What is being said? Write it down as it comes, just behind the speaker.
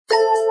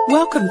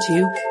Welcome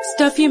to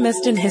Stuff You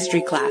Missed in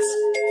History Class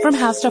from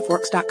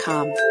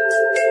HowStuffWorks.com.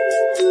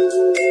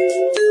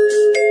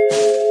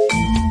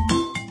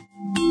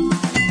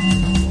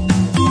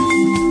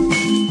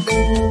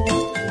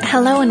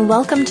 Hello and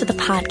welcome to the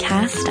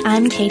podcast.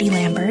 I'm Katie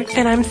Lambert.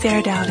 And I'm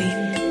Sarah Dowdy.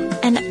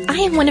 And I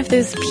am one of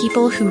those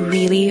people who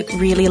really,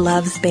 really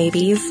loves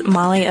babies.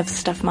 Molly of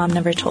Stuff Mom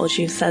Never Told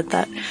You said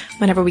that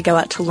whenever we go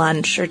out to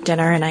lunch or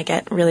dinner and I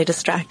get really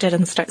distracted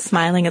and start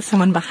smiling at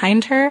someone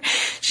behind her,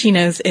 she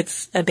knows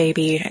it's a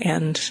baby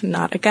and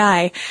not a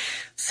guy.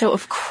 So,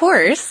 of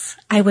course,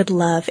 I would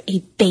love a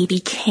baby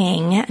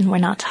king, and we're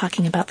not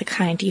talking about the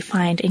kind you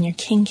find in your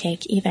king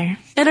cake either.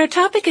 And our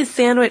topic is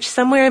sandwiched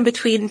somewhere in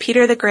between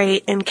Peter the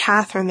Great and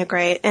Catherine the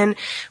Great, and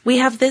we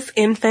have this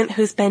infant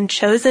who's been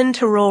chosen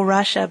to rule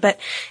Russia, but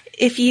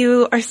if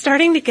you are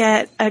starting to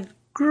get a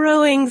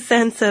growing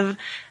sense of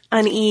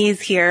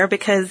unease here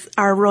because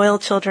our royal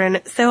children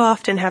so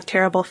often have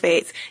terrible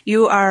fates,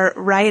 you are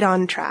right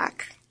on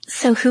track.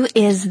 So who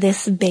is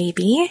this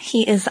baby?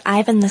 He is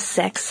Ivan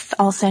VI,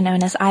 also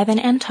known as Ivan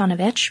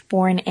Antonovich,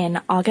 born in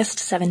August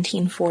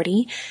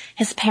 1740.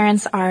 His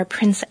parents are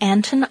Prince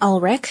Anton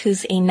Ulrich,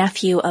 who's a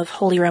nephew of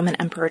Holy Roman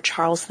Emperor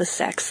Charles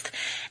VI,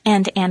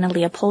 and Anna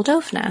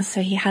Leopoldovna,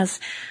 so he has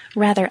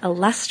rather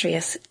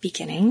illustrious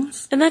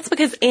beginnings. And that's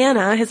because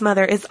Anna, his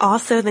mother, is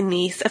also the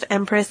niece of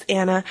Empress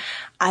Anna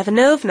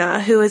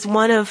Ivanovna, who is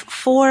one of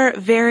four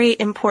very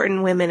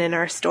important women in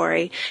our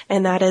story,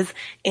 and that is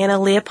Anna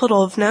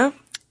Leopoldovna,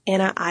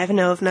 Anna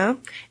Ivanovna,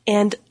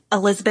 and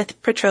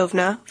Elizabeth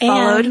Petrovna,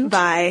 followed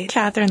by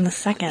Catherine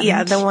II.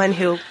 Yeah, the one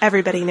who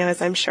everybody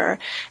knows, I'm sure.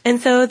 And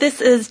so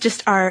this is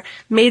just our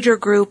major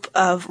group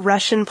of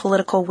Russian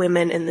political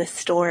women in this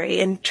story,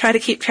 and try to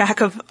keep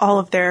track of all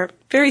of their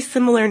very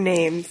similar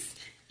names.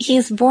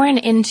 He's born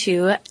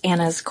into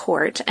Anna's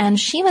court, and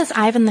she was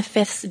Ivan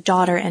V's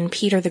daughter and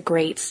Peter the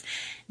Great's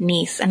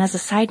niece. And as a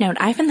side note,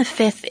 Ivan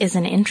V is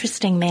an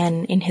interesting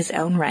man in his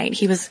own right.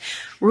 He was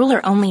ruler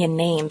only in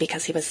name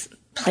because he was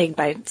plagued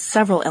by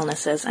several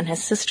illnesses, and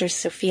his sister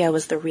Sophia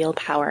was the real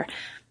power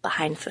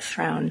behind the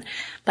throne.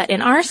 But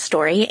in our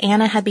story,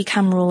 Anna had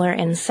become ruler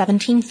in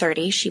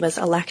 1730. She was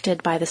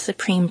elected by the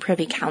Supreme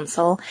Privy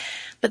Council,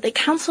 but the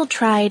council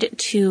tried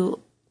to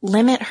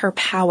limit her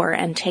power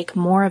and take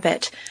more of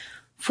it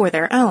for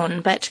their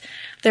own, but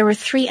there were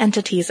three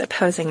entities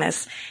opposing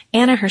this.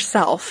 Anna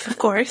herself, of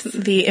course,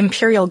 the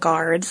imperial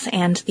guards,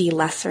 and the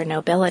lesser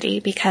nobility,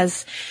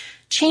 because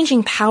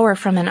changing power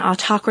from an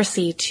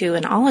autocracy to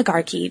an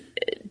oligarchy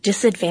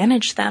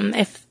disadvantaged them.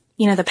 If,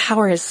 the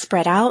power is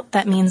spread out,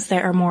 that means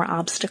there are more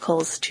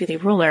obstacles to the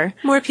ruler.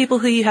 More people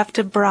who you have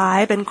to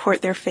bribe and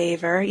court their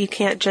favor. You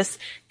can't just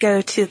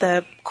go to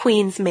the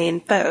queen's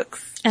main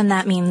folks. And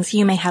that means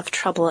you may have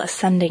trouble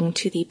ascending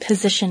to the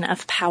position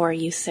of power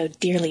you so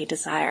dearly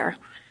desire.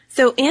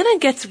 So Anna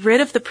gets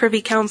rid of the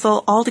Privy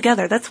Council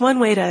altogether. That's one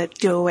way to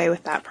do away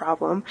with that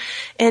problem.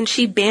 And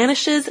she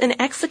banishes and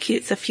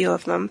executes a few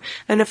of them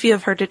and a few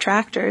of her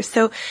detractors.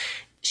 So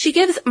she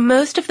gives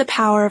most of the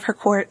power of her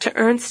court to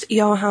Ernst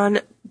Johann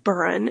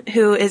Buren,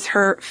 who is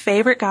her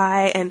favorite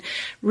guy and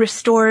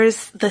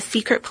restores the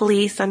secret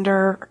police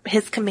under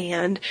his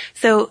command.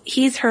 So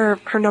he's her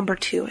number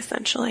two,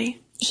 essentially.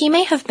 He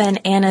may have been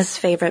Anna's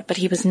favorite, but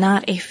he was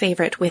not a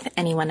favorite with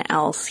anyone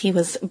else. He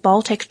was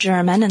Baltic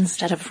German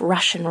instead of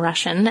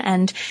Russian,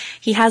 and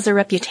he has a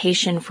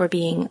reputation for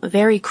being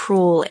very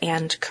cruel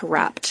and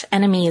corrupt.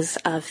 Enemies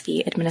of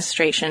the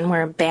administration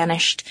were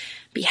banished,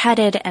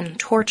 beheaded, and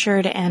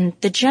tortured, and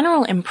the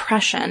general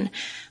impression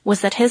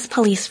was that his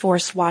police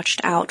force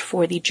watched out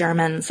for the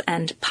Germans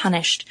and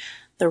punished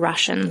the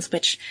Russians,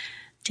 which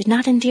did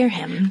not endear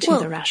him to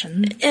the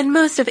Russians. And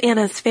most of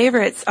Anna's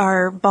favorites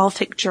are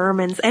Baltic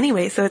Germans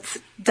anyway, so it's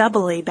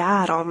doubly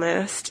bad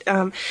almost.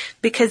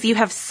 Because you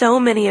have so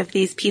many of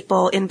these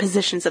people in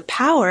positions of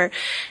power,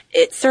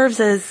 it serves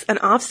as an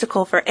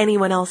obstacle for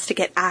anyone else to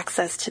get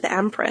access to the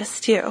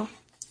Empress, too.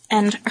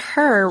 And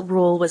her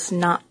rule was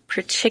not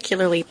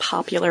particularly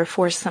popular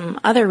for some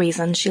other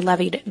reasons. She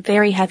levied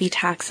very heavy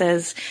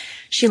taxes.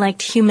 She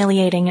liked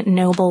humiliating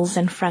nobles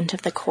in front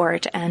of the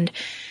court, and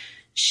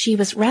she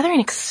was rather an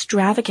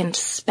extravagant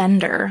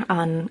spender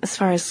as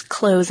far as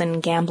clothes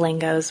and gambling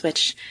goes,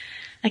 which,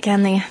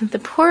 again, the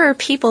poorer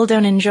people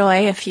don't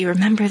enjoy if you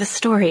remember the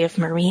story of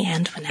Marie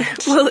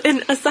Antoinette. Well,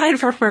 and aside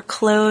from her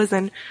clothes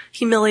and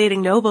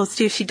humiliating nobles,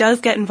 too, she does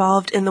get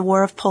involved in the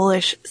War of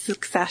Polish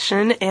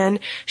Succession, and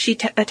she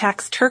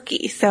attacks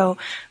Turkey, so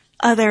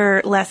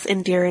other less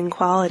endearing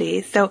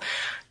qualities. So,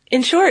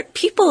 in short,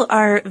 people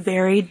are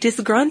very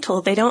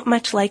disgruntled. They don't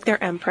much like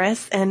their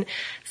empress, and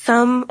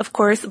some, of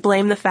course,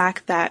 blame the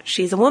fact that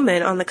she's a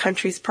woman on the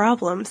country's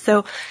problems.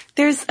 So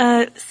there's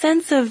a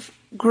sense of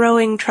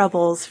growing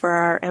troubles for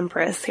our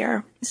empress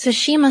here. So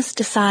she must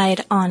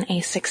decide on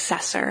a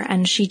successor,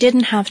 and she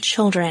didn't have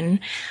children,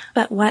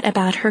 but what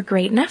about her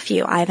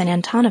great-nephew, Ivan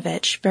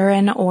Antonovich?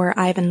 Buren, or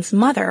Ivan's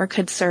mother,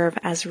 could serve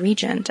as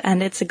regent,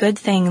 and it's a good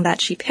thing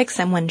that she picks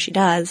him when she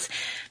does,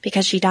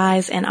 because she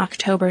dies in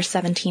October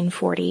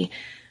 1740.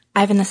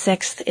 Ivan VI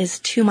is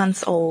 2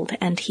 months old,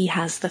 and he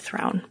has the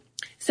throne.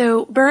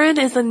 So Burin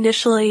is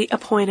initially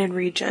appointed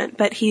regent,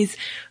 but he's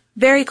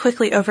very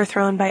quickly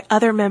overthrown by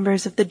other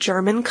members of the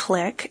German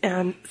clique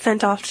and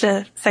sent off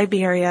to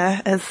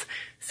Siberia, as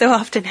so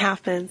often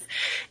happens.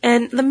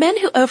 And the men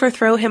who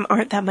overthrow him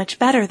aren't that much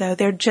better, though.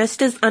 They're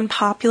just as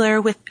unpopular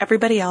with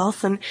everybody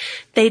else, and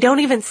they don't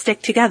even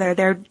stick together.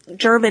 Their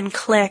German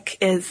clique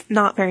is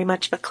not very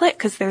much of a clique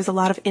because there's a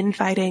lot of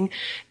infighting,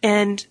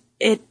 and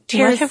it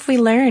tears... What have we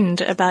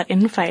learned about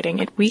infighting?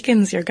 It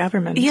weakens your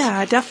government.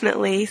 Yeah,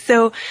 definitely.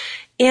 So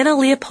Anna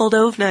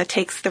Leopoldovna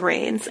takes the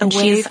reins. And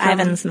she's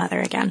Ivan's mother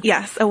again.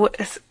 Yes,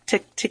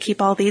 to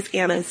keep all these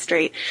Annas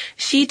straight.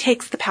 She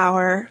takes the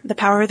power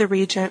of the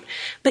regent,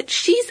 but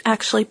she's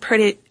actually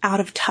pretty out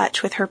of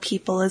touch with her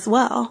people as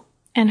well.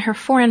 And her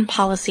foreign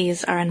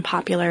policies are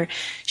unpopular.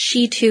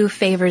 She too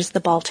favors the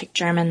Baltic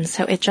Germans,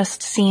 so it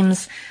just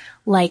seems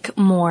like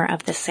more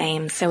of the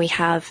same. So we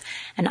have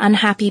an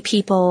unhappy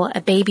people,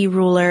 a baby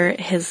ruler,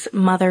 his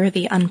mother,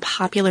 the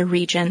unpopular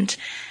regent,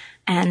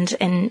 and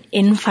an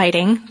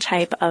infighting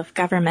type of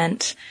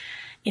government.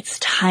 It's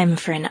time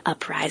for an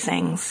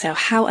uprising. So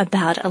how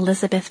about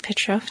Elizabeth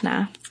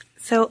Petrovna?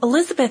 So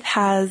Elizabeth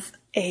has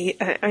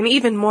an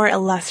even more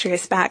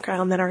illustrious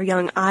background than our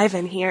young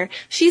Ivan here.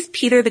 She's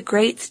Peter the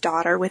Great's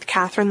daughter with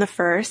Catherine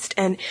I,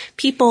 and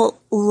people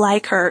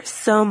like her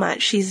so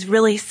much. She's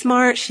really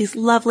smart. She's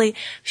lovely.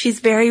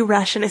 She's very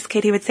Russian, as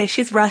Katie would say.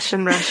 She's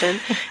Russian.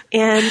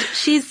 And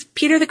she's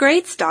Peter the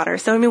Great's daughter.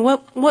 So, I mean,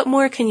 what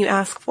more can you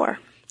ask for?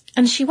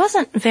 And she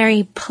wasn't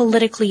very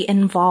politically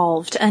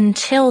involved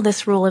until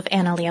this rule of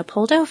Anna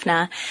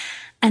Leopoldovna.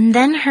 And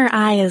then her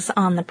eye is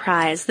on the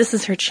prize. This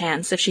is her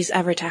chance if she's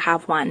ever to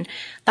have one.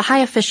 The high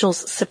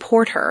officials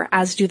support her,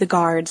 as do the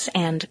guards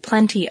and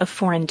plenty of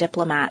foreign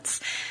diplomats.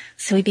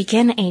 So we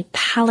begin a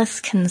palace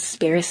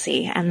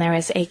conspiracy, and there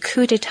is a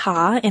coup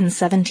d'etat in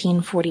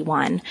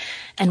 1741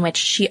 in which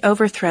she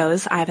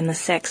overthrows Ivan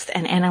VI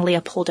and Anna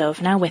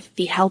Leopoldovna with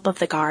the help of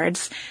the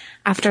guards,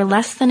 after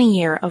less than a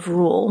year of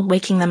rule,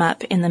 waking them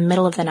up in the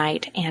middle of the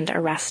night and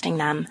arresting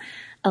them.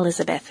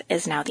 Elizabeth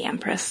is now the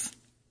empress.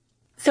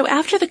 So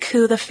after the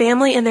coup, the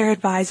family and their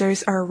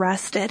advisors are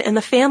arrested, and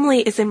the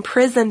family is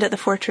imprisoned at the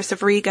fortress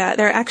of Riga.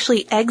 They're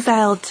actually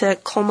exiled to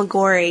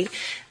Kolmogorye,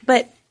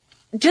 but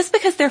just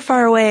because they're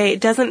far away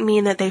doesn't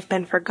mean that they've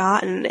been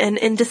forgotten. And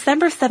in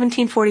December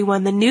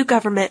 1741, the new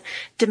government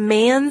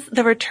demands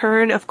the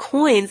return of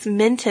coins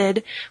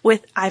minted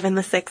with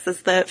Ivan VI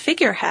as the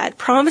figurehead,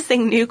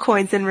 promising new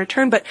coins in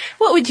return. But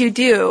what would you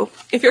do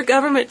if your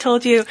government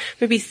told you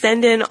maybe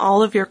send in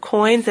all of your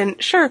coins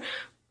and sure,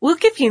 we'll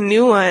give you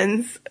new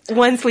ones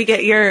once we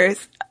get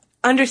yours?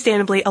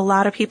 Understandably, a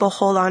lot of people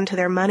hold on to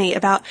their money,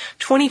 about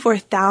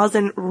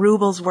 24,000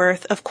 rubles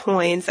worth of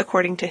coins,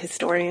 according to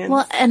historians.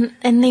 Well, and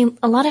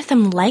a lot of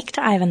them liked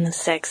Ivan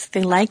VI.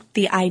 They liked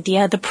the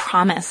idea, the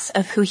promise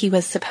of who he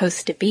was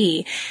supposed to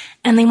be,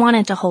 and they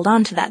wanted to hold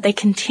on to that. They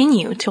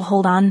continue to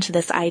hold on to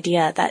this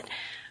idea that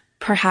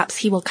perhaps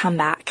he will come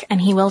back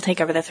and he will take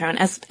over the throne.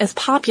 As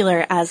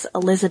popular as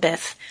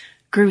Elizabeth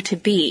grew to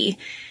be,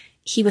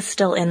 he was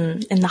still in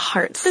the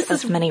hearts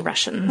of many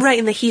Russians. Right,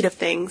 in the heat of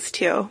things,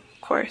 too.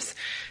 Course.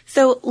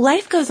 So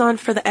life goes on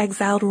for the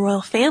exiled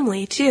royal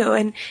family too,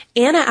 and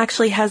Anna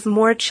actually has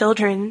more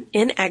children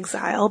in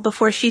exile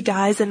before she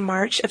dies in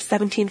March of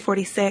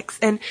 1746,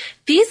 and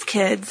these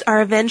kids are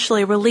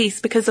eventually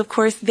released because of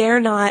course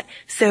they're not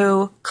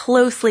so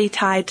closely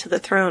tied to the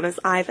throne as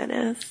Ivan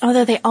is.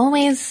 Although they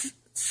always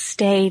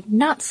stay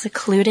not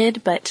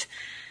secluded, but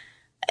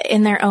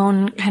in their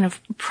own kind of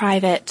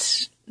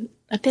private,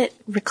 a bit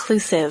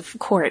reclusive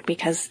court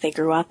because they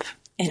grew up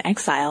in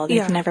exile.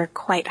 They've never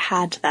quite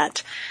had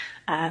that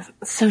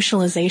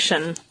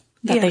socialization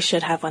that they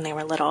should have when they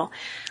were little.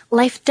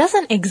 Life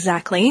doesn't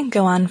exactly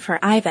go on for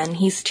Ivan.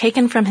 He's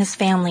taken from his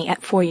family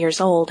at 4 years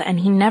old,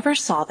 and he never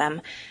saw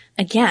them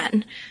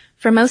again.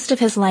 For most of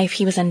his life,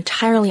 he was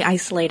entirely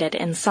isolated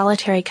in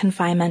solitary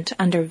confinement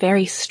under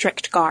very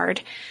strict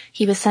guard.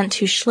 He was sent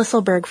to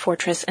Schlisselburg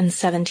Fortress in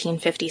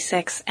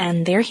 1756,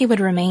 and there he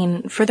would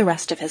remain for the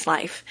rest of his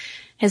life.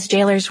 His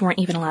jailers weren't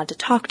even allowed to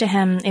talk to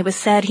him. It was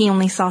said he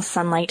only saw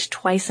sunlight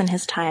twice in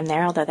his time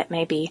there, although that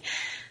may be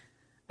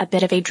a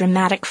bit of a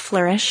dramatic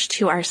flourish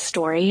to our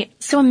story.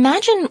 So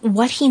imagine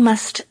what he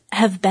must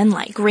have been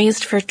like,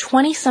 raised for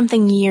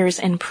 20-something years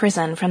in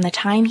prison from the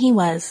time he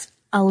was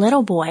a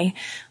little boy,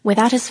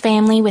 without his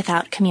family,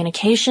 without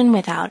communication,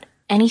 without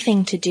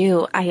anything to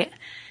do. I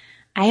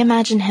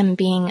imagine him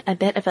being a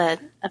bit of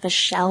a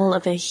shell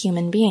of a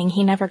human being.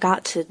 He never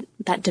got to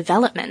that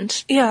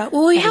development. Yeah,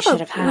 well, we have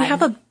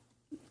a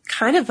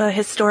kind of a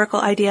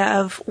historical idea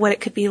of what it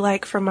could be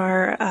like from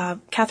our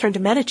Catherine de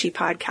Medici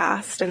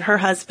podcast, and her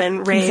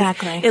husband raised.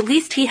 Exactly. At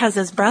least he has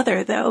his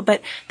brother, though,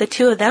 but the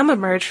two of them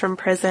emerged from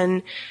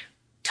prison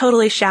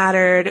totally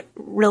shattered,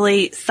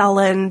 really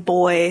sullen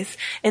boys,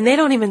 and they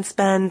don't even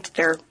spend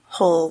their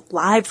whole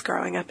lives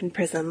growing up in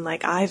prison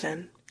like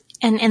Ivan.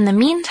 And in the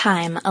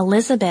meantime,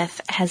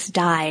 Elizabeth has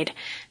died.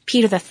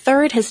 Peter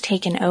III has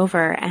taken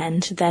over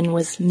and then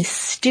was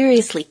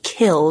mysteriously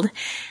killed.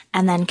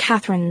 And then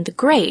Catherine the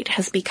Great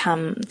has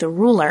become the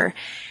ruler.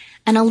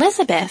 And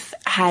Elizabeth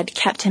had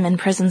kept him in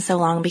prison so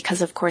long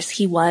because, of course,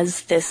 he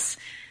was this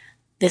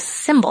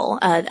symbol,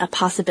 a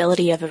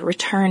possibility of a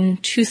return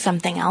to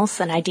something else,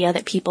 an idea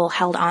that people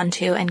held on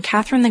to. And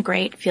Catherine the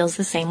Great feels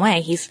the same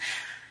way.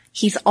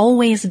 He's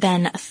always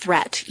been a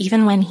threat,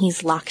 even when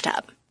he's locked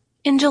up.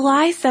 In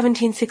July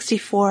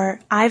 1764,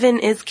 Ivan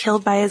is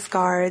killed by his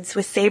guards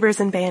with sabers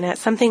and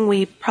bayonets, something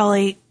we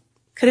probably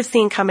could have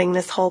seen coming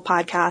this whole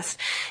podcast.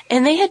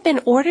 And they had been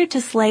ordered to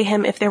slay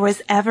him if there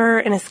was ever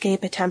an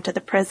escape attempt at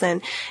the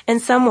prison.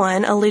 And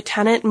someone, a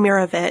Lieutenant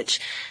Mirovich,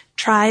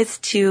 tries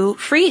to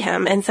free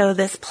him. And so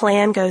this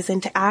plan goes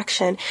into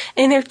action.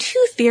 And there are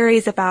two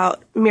theories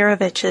about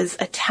Mirovich's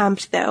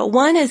attempt, though.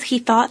 One is he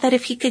thought that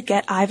if he could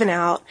get Ivan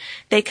out,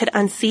 they could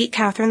unseat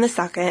Catherine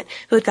II,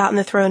 who had gotten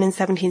the throne in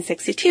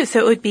 1762. So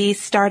it would be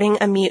starting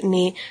a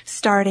mutiny,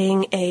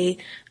 starting a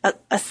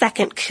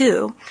second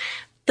coup.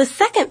 The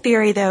second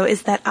theory, though,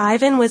 is that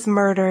Ivan was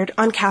murdered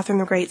on Catherine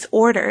the Great's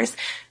orders.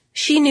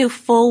 She knew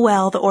full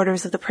well the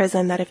orders of the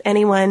prison, that if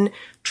anyone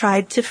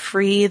tried to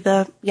free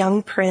the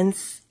young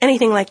prince,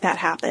 anything like that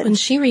happened. When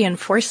she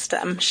reinforced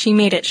them, she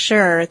made it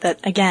sure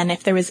that, again,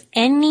 if there was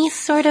any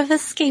sort of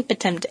escape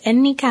attempt,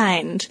 any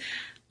kind,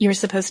 you were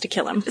supposed to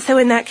kill him. So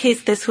in that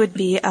case, this would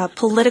be a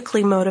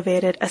politically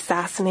motivated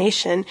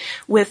assassination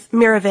with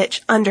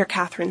Mirovich under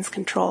Catherine's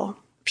control.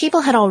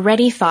 People had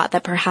already thought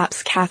that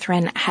perhaps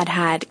Catherine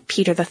had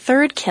Peter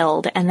III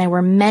killed, and there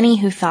were many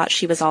who thought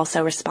she was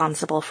also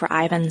responsible for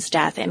Ivan's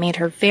death. It made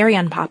her very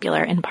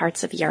unpopular in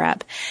parts of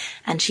Europe,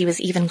 and she was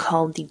even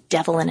called the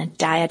devil in a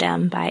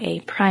diadem by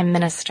a prime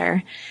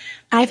minister.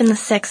 Ivan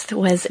VI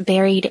was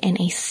buried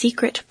in a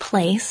secret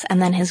place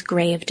and then his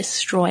grave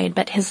destroyed,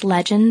 but his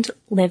legend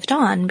lived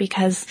on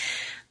because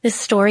this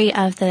story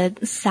of the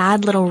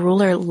sad little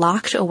ruler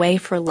locked away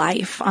for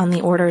life on the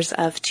orders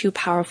of two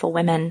powerful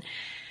women.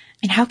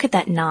 And how could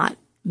that not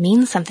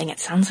mean something? It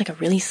sounds like a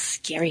really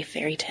scary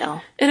fairy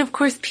tale. And of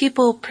course,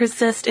 people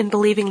persist in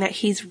believing that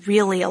he's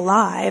really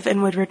alive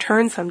and would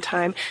return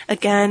sometime.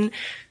 Again,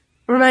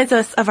 reminds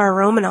us of our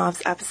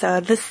Romanovs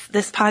episode.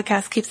 This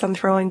podcast keeps on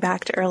throwing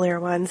back to earlier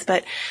ones,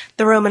 but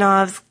the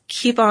Romanovs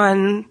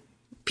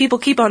people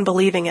keep on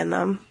believing in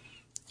them.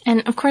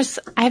 And of course,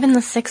 Ivan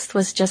VI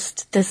was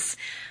just this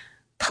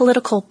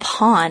political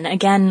pawn,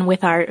 again,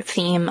 with our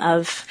theme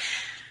of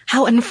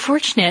how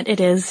unfortunate it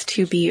is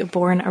to be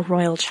born a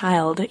royal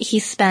child. He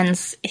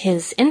spends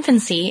his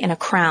infancy in a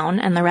crown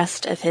and the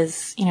rest of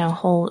his,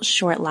 whole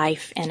short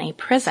life in a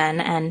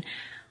prison, and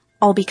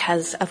all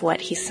because of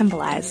what he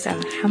symbolized.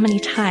 And how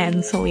many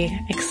times will we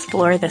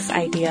explore this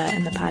idea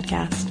in the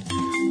podcast?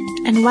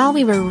 And while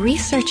we were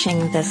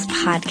researching this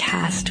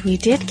podcast, we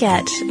did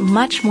get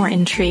much more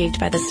intrigued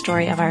by the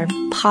story of our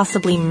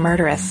possibly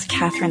murderous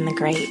Catherine the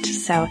Great.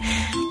 So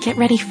get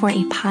ready for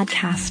a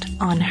podcast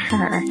on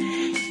her.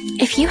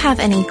 If you have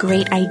any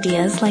great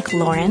ideas like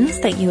Lauren's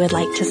that you would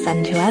like to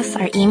send to us,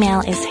 our email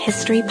is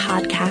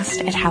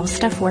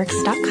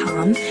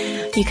historypodcast@howstuffworks.com.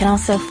 You can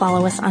also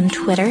follow us on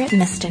Twitter at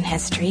Missed in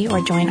History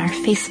or join our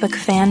Facebook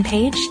fan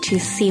page to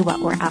see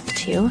what we're up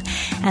to.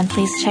 And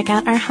please check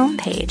out our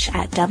homepage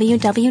at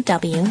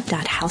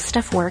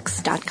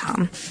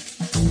www.howstuffworks.com.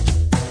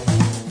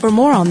 For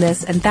more on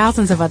this and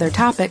thousands of other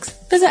topics,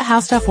 visit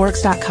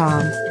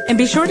howstuffworks.com. And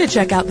be sure to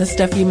check out the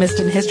Stuff You Missed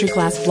in History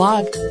Class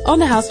vlog on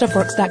the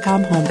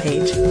howstuffworks.com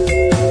homepage.